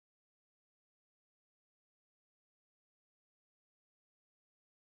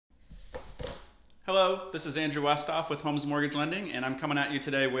Hello, this is Andrew Westhof with Homes Mortgage Lending, and I'm coming at you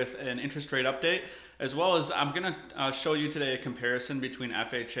today with an interest rate update, as well as I'm going to show you today a comparison between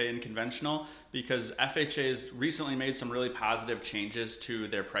FHA and conventional, because FHA has recently made some really positive changes to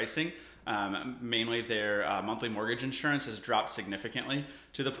their pricing. Mainly their monthly mortgage insurance has dropped significantly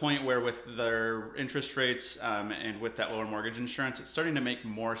to the point where with their interest rates and with that lower mortgage insurance, it's starting to make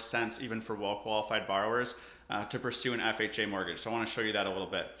more sense even for well-qualified borrowers to pursue an FHA mortgage. So I want to show you that a little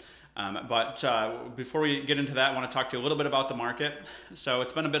bit. But before we get into that, I want to talk to you a little bit about the market. So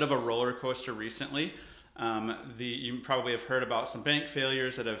it's been a bit of a roller coaster recently. You probably have heard about some bank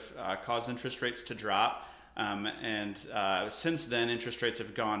failures that have caused interest rates to drop. Since then, interest rates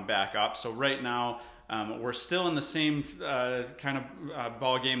have gone back up. So right now, we're still in the same kind of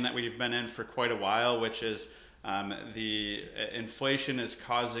ball game that we've been in for quite a while, which is the inflation is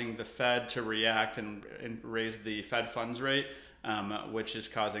causing the Fed to react and raise the Fed funds rate, which is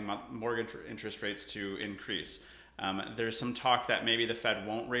causing mortgage interest rates to increase. There's some talk that maybe the Fed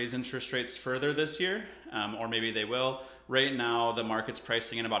won't raise interest rates further this year, or maybe they will. Right now, the market's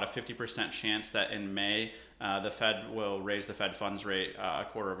pricing in about a 50% chance that in May, the Fed will raise the Fed funds rate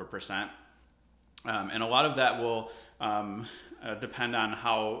 0.25%. And a lot of that will depend on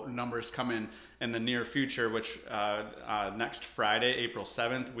how numbers come in the near future, which next Friday, April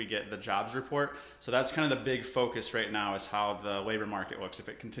 7th, we get the jobs report. So that's kind of the big focus right now, is how the labor market looks. If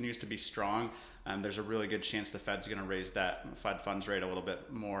it continues to be strong, there's a really good chance the Fed's going to raise that Fed funds rate a little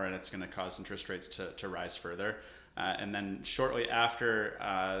bit more, and it's going to cause interest rates to rise further. And then shortly after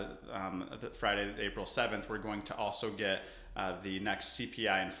Friday, April 7th, we're going to also get the next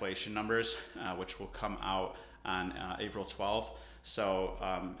CPI inflation numbers, which will come out on April 12th. So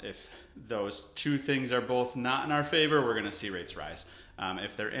if those two things are both not in our favor, we're going to see rates rise.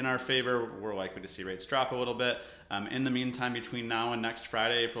 If they're in our favor, we're likely to see rates drop a little bit. In the meantime, between now and next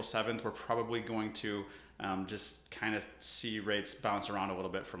Friday, April 7th, we're probably going to just kind of see rates bounce around a little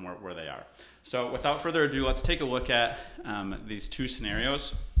bit from where they are. So without further ado, let's take a look at these two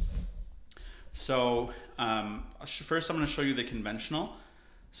scenarios. So first I'm going to show you the conventional.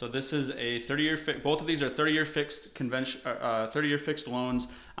 So this is a 30-year both of these are 30-year fixed 30-year fixed loans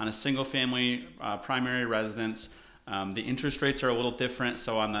on a single family primary residence. The interest rates are a little different.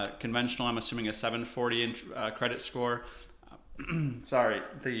 So on the conventional, I'm assuming a 740 credit score. Sorry,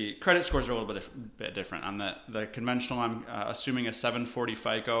 the credit scores are a little bit different. On the conventional, I'm assuming a 740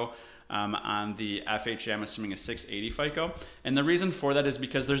 FICO. On the FHA, I'm assuming a 680 FICO. And the reason for that is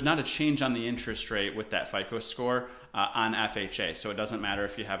because there's not a change on the interest rate with that FICO score on FHA. So it doesn't matter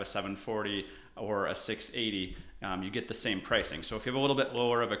if you have a 740 or a 680, you get the same pricing. So if you have a little bit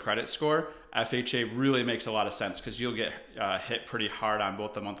lower of a credit score, FHA really makes a lot of sense, because you'll get hit pretty hard on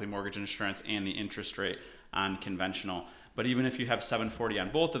both the monthly mortgage insurance and the interest rate on conventional. But even if you have 740 on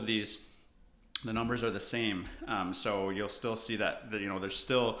both of these, the numbers are the same. So you'll still see that there's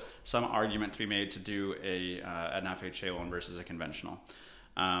still some argument to be made to do an FHA loan versus a conventional.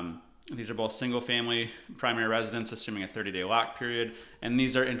 These are both single family primary residence, assuming a 30-day lock period. And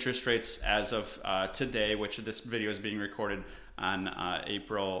these are interest rates as of today, which this video is being recorded on March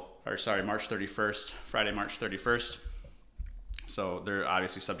 31st, Friday, March 31st. So they're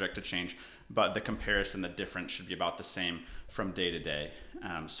obviously subject to change, but the comparison, the difference should be about the same from day to day.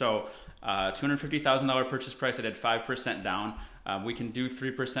 $250,000 purchase price, I did 5% down. We can do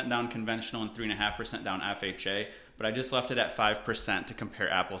 3% down conventional and 3.5% down FHA, but I just left it at 5% to compare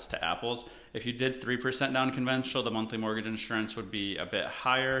apples to apples. If you did 3% down conventional, the monthly mortgage insurance would be a bit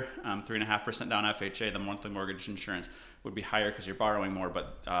higher. 3.5% down FHA, the monthly mortgage insurance would be higher because you're borrowing more,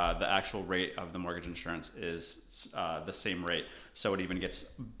 but the actual rate of the mortgage insurance is the same rate. So it even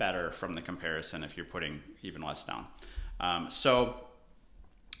gets better from the comparison if you're putting even less down.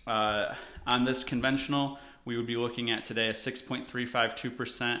 On this conventional, we would be looking at today a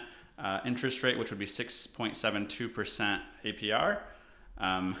 6.352% interest rate, which would be 6.72% APR.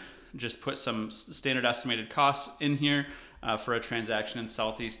 Just put some standard estimated costs in here for a transaction in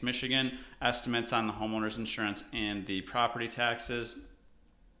Southeast Michigan, estimates on the homeowner's insurance and the property taxes,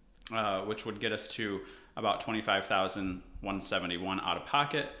 which would get us to about $25,171 out of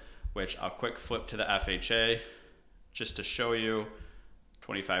pocket, which I'll quick flip to the FHA just to show you.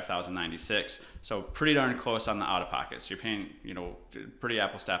 $25,096. So pretty darn close on the out of pocket. So you're paying, pretty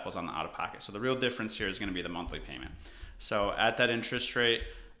apples to apples on the out of pocket. So the real difference here is going to be the monthly payment. So at that interest rate,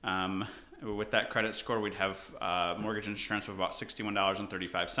 with that credit score, we'd have mortgage insurance of about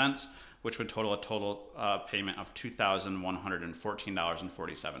 $61.35, which would total a payment of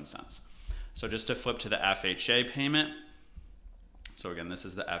 $2,114.47. So just to flip to the FHA payment. So again, this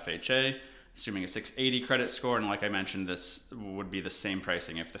is the FHA. Assuming a 680 credit score, and like I mentioned, this would be the same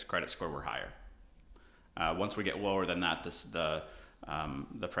pricing if the credit score were higher. Once we get lower than that, the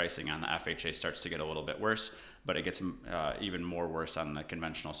pricing on the FHA starts to get a little bit worse, but it gets even more worse on the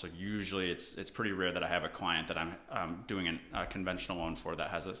conventional. So usually it's pretty rare that I have a client that I'm doing a conventional loan for that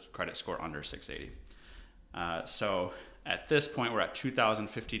has a credit score under 680. So at this point, we're at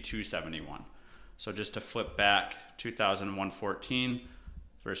 2,052.71. So just to flip back, 2,114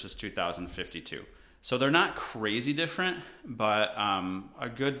 versus 2,052. So they're not crazy different, but a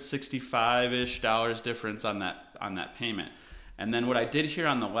good $65-ish difference on that payment. And then what I did here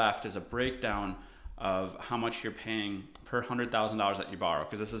on the left is a breakdown of how much you're paying per $100,000 that you borrow,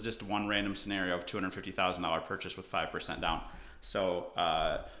 because this is just one random scenario of $250,000 purchase with 5% down. So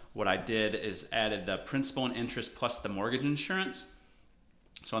what I did is added the principal and interest plus the mortgage insurance.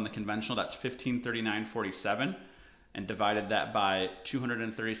 So on the conventional, that's $1,539.47, and divided that by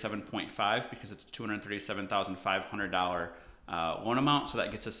 237.5 because it's a $237,500 loan amount. So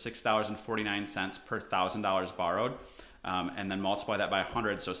that gets us $6.49 per $1,000 borrowed. And then multiply that by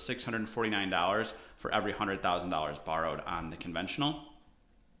 100, so $649 for every $100,000 borrowed on the conventional.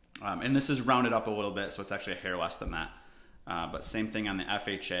 And this is rounded up a little bit, so it's actually a hair less than that. But same thing on the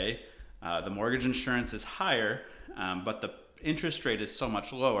FHA. The mortgage insurance is higher, but the interest rate is so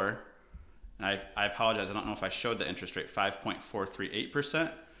much lower. And I apologize, I don't know if I showed the interest rate,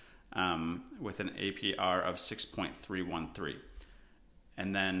 5.438% with an APR of 6.313.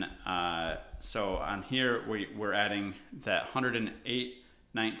 And then, so on here, we're adding that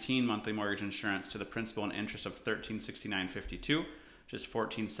 $108.19 monthly mortgage insurance to the principal and interest of $1,369.52, which is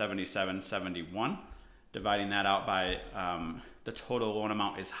 $1,477.71. Dividing that out by the total loan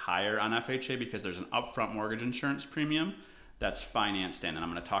amount is higher on FHA because there's an upfront mortgage insurance premium that's financed in, and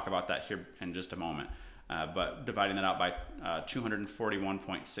I'm going to talk about that here in just a moment. But dividing that out by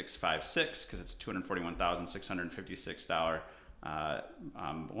 241.656, because it's $241,656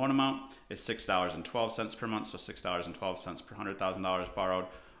 loan amount, is $6.12 per month, so $6.12 per $100,000 borrowed,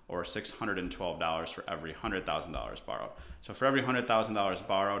 or $612 for every $100,000 borrowed. So for every $100,000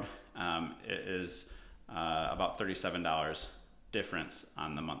 borrowed, it is about $37 difference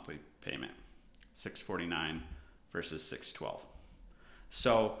on the monthly payment, $649 versus $612.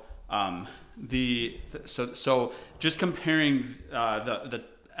 So so just comparing the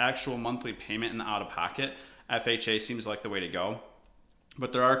actual monthly payment and the out-of-pocket, FHA seems like the way to go.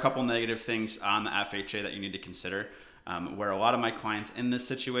 But there are a couple negative things on the FHA that you need to consider. Where a lot of my clients in this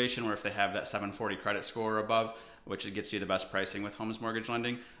situation, where if they have that 740 credit score or above, which it gets you the best pricing with Homes Mortgage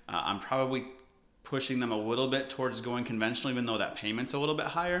Lending, I'm probably pushing them a little bit towards going conventional, even though that payment's a little bit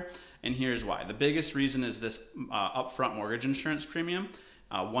higher. And here's why. The biggest reason is this upfront mortgage insurance premium.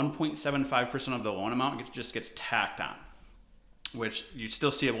 1.75% of the loan amount just gets tacked on, which you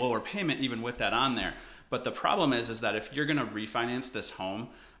still see a lower payment even with that on there. But the problem is that if you're going to refinance this home,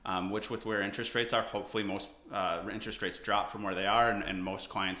 which with where interest rates are, hopefully most interest rates drop from where they are, and most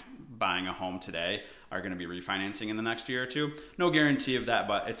clients buying a home today are going to be refinancing in the next year or two. No guarantee of that,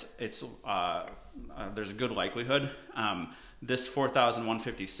 but there's a good likelihood. This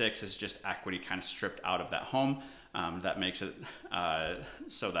 $4,156 is just equity kind of stripped out of that home. That makes it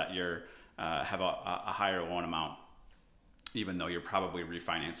so that you're have a higher loan amount, even though you're probably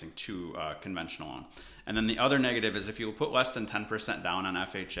refinancing to conventional loan. And then the other negative is if you put less than 10% down on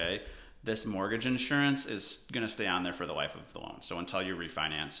FHA, this mortgage insurance is going to stay on there for the life of the loan. So until you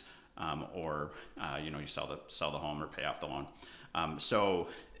refinance or you sell the home or pay off the loan. So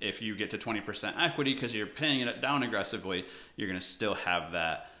if you get to 20% equity because you're paying it down aggressively, you're going to still have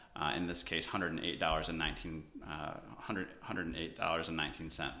that. In this case,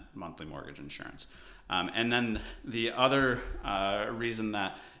 $108.19 monthly mortgage insurance. And then the other reason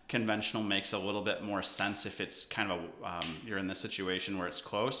that conventional makes a little bit more sense if it's kind of you're in the situation where it's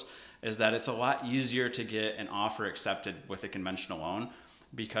close, is that it's a lot easier to get an offer accepted with a conventional loan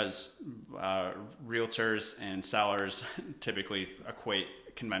because realtors and sellers typically equate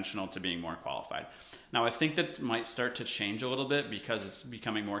conventional to being more qualified. Now, I think that might start to change a little bit because it's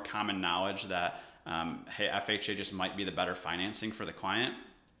becoming more common knowledge that, hey, FHA just might be the better financing for the client.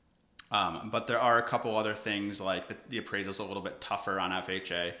 But there are a couple other things like the appraisal's a little bit tougher on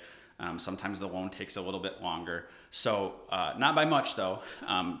FHA. Sometimes the loan takes a little bit longer. So not by much though,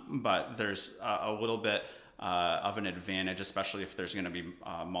 but there's a little bit of an advantage, especially if there's going to be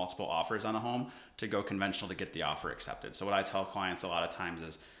multiple offers on a home, to go conventional to get the offer accepted. So what I tell clients a lot of times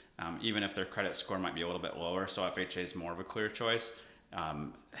is even if their credit score might be a little bit lower, so FHA is more of a clear choice.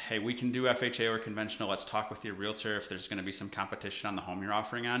 Hey, we can do FHA or conventional. Let's talk with your realtor if there's going to be some competition on the home you're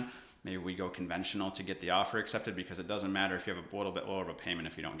offering on. Maybe we go conventional to get the offer accepted, because it doesn't matter if you have a little bit lower of a payment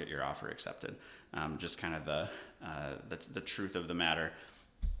if you don't get your offer accepted. Just kind of the truth of the matter.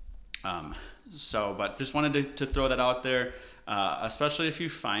 But just wanted to throw that out there, especially if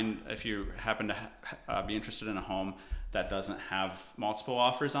you happen to be interested in a home that doesn't have multiple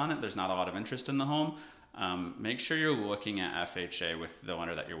offers on it. There's not a lot of interest in the home. Make sure you're looking at FHA with the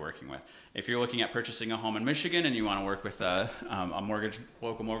lender that you're working with. If you're looking at purchasing a home in Michigan and you want to work with a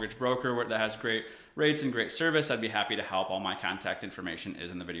local mortgage broker that has great rates and great service, I'd be happy to help. All my contact information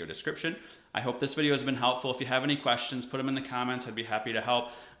is in the video description. I hope this video has been helpful. If you have any questions, put them in the comments. I'd be happy to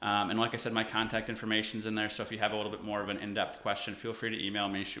help. And like I said, my contact information is in there. So if you have a little bit more of an in-depth question, feel free to email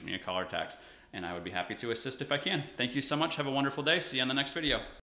me, shoot me a call or text, and I would be happy to assist if I can. Thank you so much. Have a wonderful day. See you on the next video.